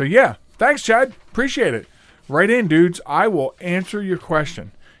 So yeah, thanks, Chad. Appreciate it. Write in, dudes. I will answer your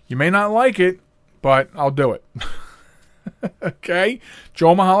question. You may not like it, but I'll do it. Okay?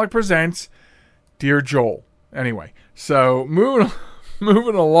 Joel Michalec presents Dear Joel. Anyway, so moving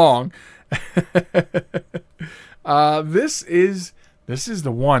along. This is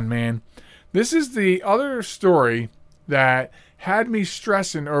the one, man. This is the other story that had me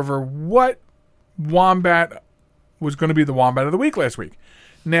stressing over what Wombat was going to be the Wombat of the Week last week.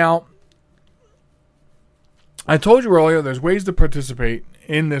 Now, I told you earlier there's ways to participate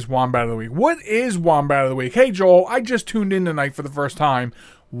in this Wombat of the Week. What is Wombat of the Week? Hey, Joel, I just tuned in tonight for the first time.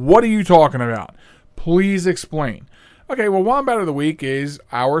 What are you talking about? Please explain. Okay, well, Wombat of the Week is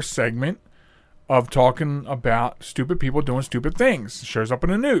our segment of talking about stupid people doing stupid things. It shows up in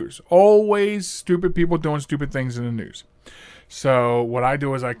the news. Always stupid people doing stupid things in the news. So what I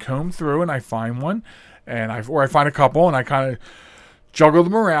do is I comb through and I find one, or I find a couple, and I kind of juggle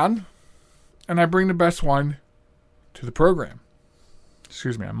them around, and I bring the best one to the program.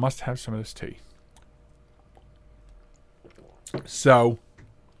 Excuse me, I must have some of this tea. So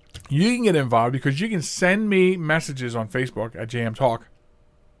you can get involved because you can send me messages on Facebook at JM Talk.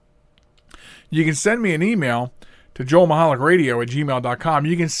 You can send me an email to joelmichalecradio@gmail.com.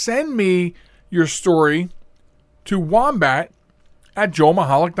 You can send me your story to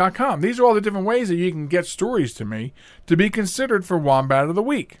wombat@joelmichalic.com. These are all the different ways that you can get stories to me to be considered for Wombat of the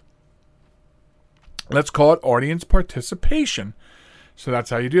Week. Let's call it audience participation. So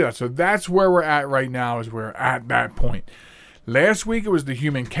that's how you do that. So that's where we're at right now, is we're at that point. Last week it was the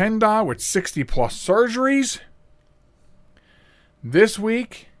human Ken doll with 60 plus surgeries. This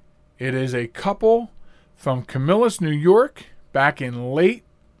week it is a couple from Camillus, New York, back in late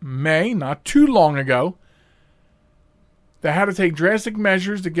May, not too long ago, that had to take drastic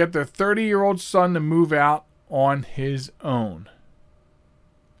measures to get their 30-year-old son to move out on his own.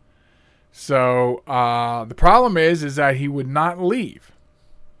 So the problem is that he would not leave.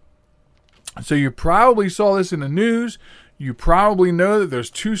 So you probably saw this in the news. You probably know that there's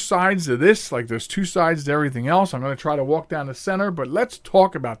two sides to this, like there's two sides to everything else. I'm going to try to walk down the center, but let's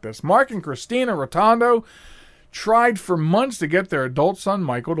talk about this. Mark and Christina Rotondo tried for months to get their adult son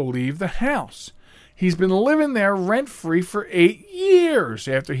Michael to leave the house. He's been living there rent-free for 8 years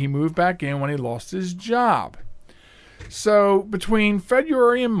after he moved back in when he lost his job. So between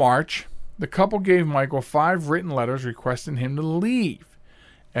February and March, the couple gave Michael 5 written letters requesting him to leave.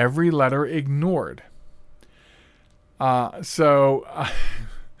 Every letter ignored. Mark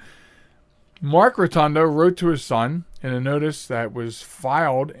Rotondo wrote to his son in a notice that was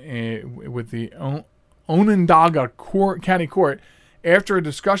filed with the Onondaga County Court. After a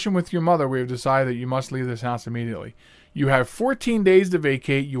discussion with your mother, we have decided that you must leave this house immediately. You have 14 days to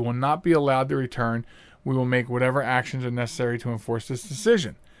vacate. You will not be allowed to return. We will make whatever actions are necessary to enforce this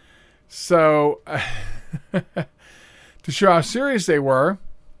decision. So, to show how serious they were,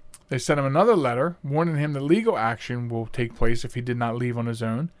 they sent him another letter warning him that legal action will take place if he did not leave on his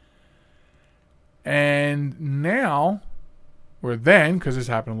own. And now, or then, because this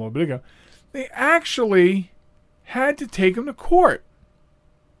happened a little bit ago, they actually had to take him to court.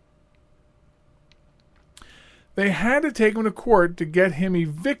 They had to take him to court to get him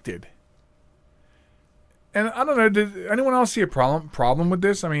evicted. And I don't know, did anyone else see a problem with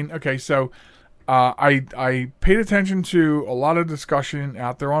this? I mean, okay, so I paid attention to a lot of discussion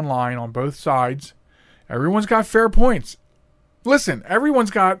out there online on both sides. Everyone's got fair points. Listen,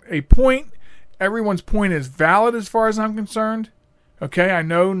 everyone's got a point. Everyone's point is valid as far as I'm concerned. Okay, I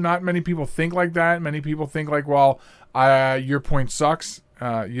know not many people think like that. Many people think like, well, your point sucks.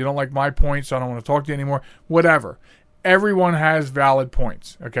 You don't like my points, so I don't want to talk to you anymore. Whatever. Everyone has valid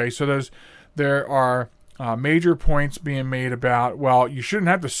points. Okay, so there are major points being made about, well, you shouldn't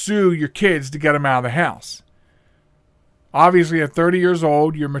have to sue your kids to get them out of the house. Obviously, at 30 years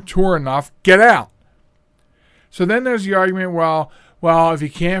old, you're mature enough. Get out. So then there's the argument, well, if he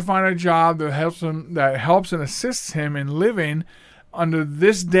can't find a job that helps and assists him in living under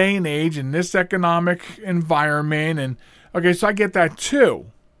this day and age in this economic environment, and okay, so I get that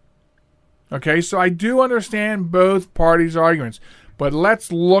too. Okay, so I do understand both parties' arguments, but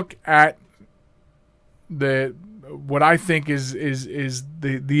let's look at what I think is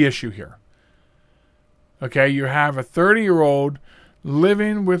the issue here. Okay, you have a 30-year-old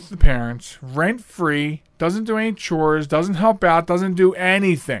living with the parents, rent-free, doesn't do any chores, doesn't help out, doesn't do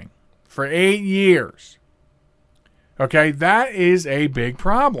anything for 8 years. Okay, that is a big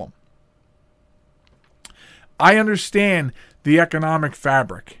problem. I understand the economic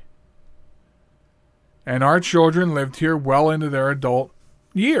fabric. And our children lived here well into their adult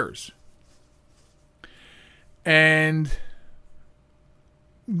years. And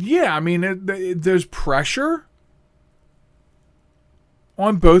yeah, I mean, there's pressure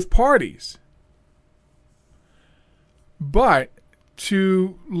on both parties. But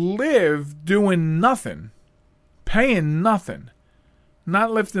to live doing nothing, paying nothing, not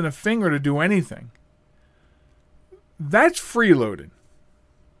lifting a finger to do anything, that's freeloading.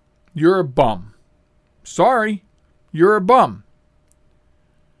 You're a bum. Sorry, you're a bum.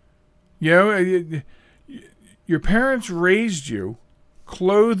 You know, your parents raised you,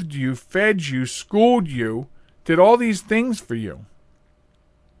 clothed you, fed you, schooled you, did all these things for you.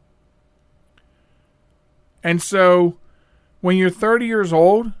 And so, when you're 30 years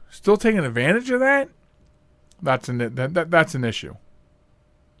old, still taking advantage of that, that's an issue.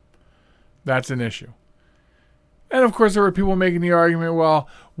 That's an issue. And of course, there were people making the argument, well,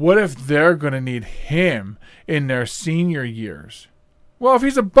 what if they're going to need him in their senior years? Well, if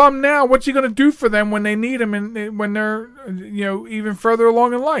he's a bum now, what's he going to do for them when they need him and when they're, even further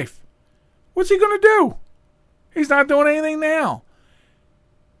along in life? What's he going to do? He's not doing anything now.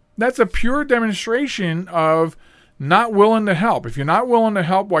 That's a pure demonstration of not willing to help. If you're not willing to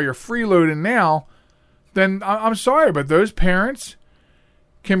help while you're freeloading now, then I'm sorry, but those parents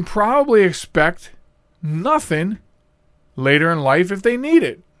can probably expect nothing later in life if they need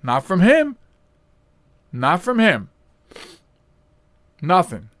it. Not from him. Not from him.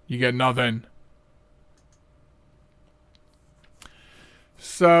 Nothing. You get nothing.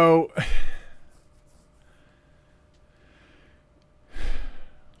 So,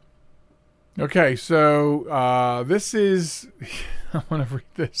 okay, so this is, I want to read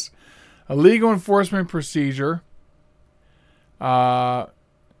this. A legal enforcement procedure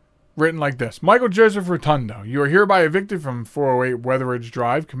written like this. Michael Joseph Rotundo, you are hereby evicted from 408 Weatheridge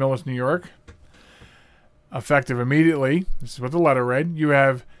Drive, Camillus, New York. Effective immediately. This is what the letter read. You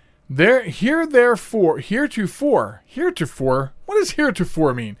have heretofore. What does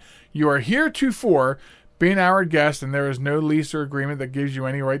heretofore mean? You are heretofore being our guest, and there is no lease or agreement that gives you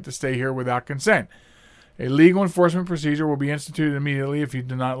any right to stay here without consent. A legal enforcement procedure will be instituted immediately if you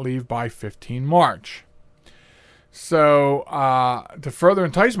do not leave by 15 March. So, to further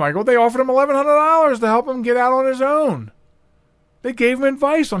entice Michael, they offered him $1,100 to help him get out on his own. They gave him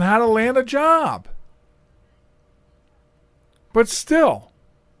advice on how to land a job. But still,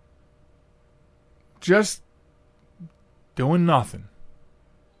 just doing nothing.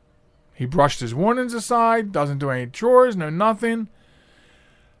 He brushed his warnings aside, doesn't do any chores, no nothing.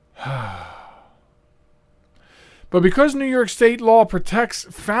 But because New York state law protects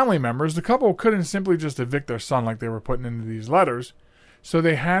family members, the couple couldn't simply just evict their son like they were putting into these letters. So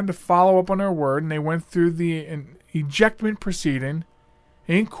they had to follow up on their word, and they went through the ejectment proceeding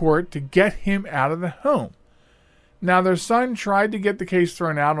in court to get him out of the home. Now, their son tried to get the case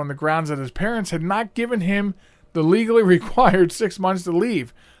thrown out on the grounds that his parents had not given him the legally required 6 months to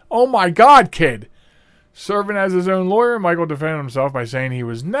leave. Oh my God, kid! Serving as his own lawyer, Michael defended himself by saying he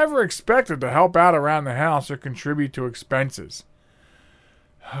was never expected to help out around the house or contribute to expenses.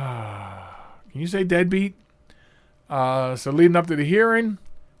 Can you say deadbeat? So leading up to the hearing,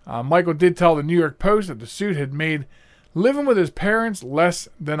 Michael did tell the New York Post that the suit had made living with his parents less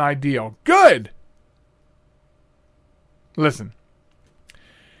than ideal. Good! Listen,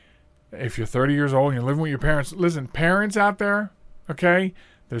 if you're 30 years old and you're living with your parents, listen, parents out there, okay,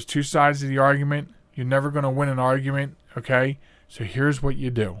 there's two sides to the argument. You're never going to win an argument, okay? So here's what you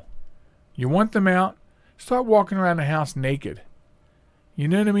do. You want them out, start walking around the house naked. You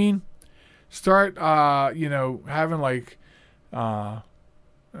know what I mean? Start, having like,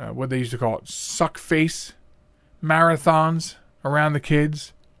 what they used to call it, suck face marathons, around the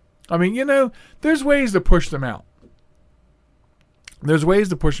kids. I mean, there's ways to push them out. There's ways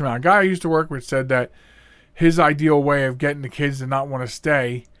to push them out. A guy I used to work with said that his ideal way of getting the kids to not want to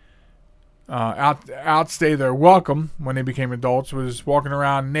stay, outstay their welcome when they became adults, was walking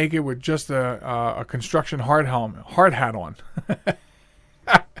around naked with just a construction hard hat on.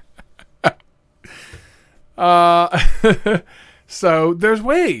 So there's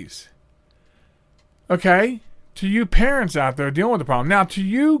ways. Okay? To you parents out there dealing with the problem. Now, to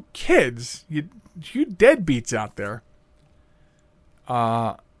you kids, you deadbeats out there,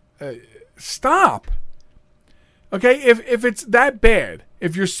 stop. Okay? If it's that bad,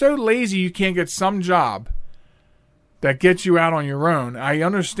 if you're so lazy you can't get some job that gets you out on your own, I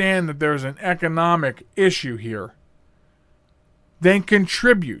understand that there's an economic issue here. Then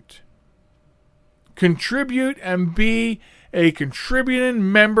contribute. Contribute and be a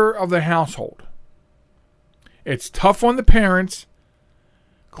contributing member of the household. It's tough on the parents,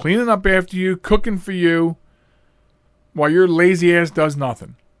 cleaning up after you, cooking for you, while your lazy ass does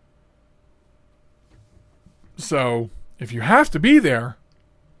nothing. So, if you have to be there,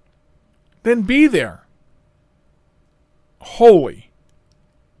 then be there. Wholly.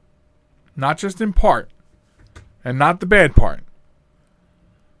 Not just in part. And not the bad part.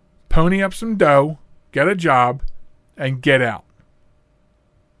 Pony up some dough, get a job, and get out.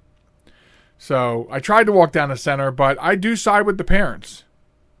 So, I tried to walk down the center, but I do side with the parents.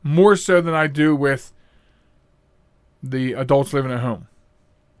 More so than I do with the adults living at home.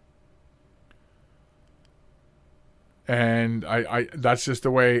 And I that's just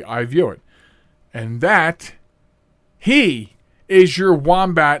the way I view it. And that, he is your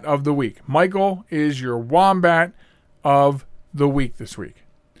wombat of the week. Michael is your wombat of the week this week.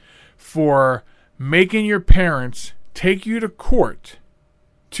 For making your parents take you to court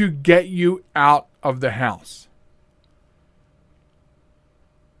to get you out of the house.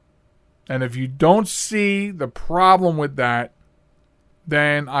 And if you don't see the problem with that,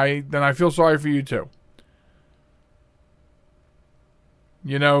 then I feel sorry for you too.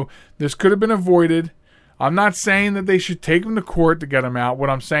 This could have been avoided. I'm not saying that they should take him to court to get him out.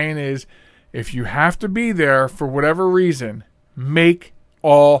 What I'm saying is, if you have to be there for whatever reason, make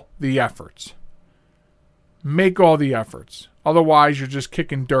all the efforts. Make all the efforts. Otherwise, you're just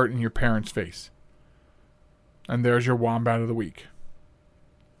kicking dirt in your parents' face. And there's your wombat of the week.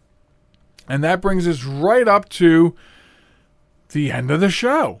 And that brings us right up to the end of the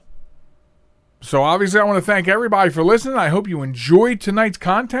show. So obviously I want to thank everybody for listening. I hope you enjoyed tonight's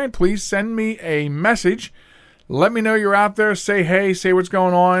content. Please send me a message. Let me know you're out there. Say hey, say what's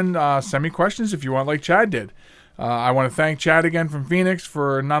going on. Send me questions if you want, like Chad did. I want to thank Chad again from Phoenix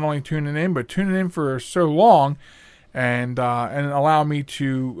for not only tuning in, but tuning in for so long and allow me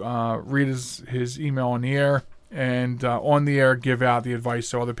to read his email on the air and on the air give out the advice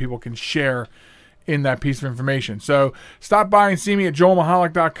so other people can share in that piece of information. So stop by and see me at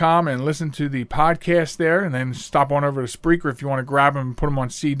joelmichalec.com and listen to the podcast there, and then stop on over to Spreaker if you want to grab them and put them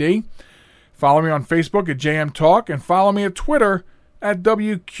on CD. Follow me on Facebook at JM Talk, and follow me at Twitter at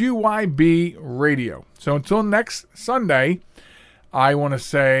WQYB Radio. So until next Sunday, I want to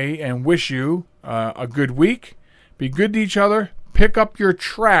say and wish you a good week. Be good to each other. Pick up your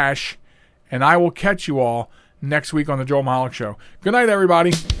trash, and I will catch you all next week on the Joel Michalec Show. Good night,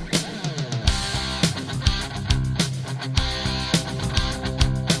 everybody.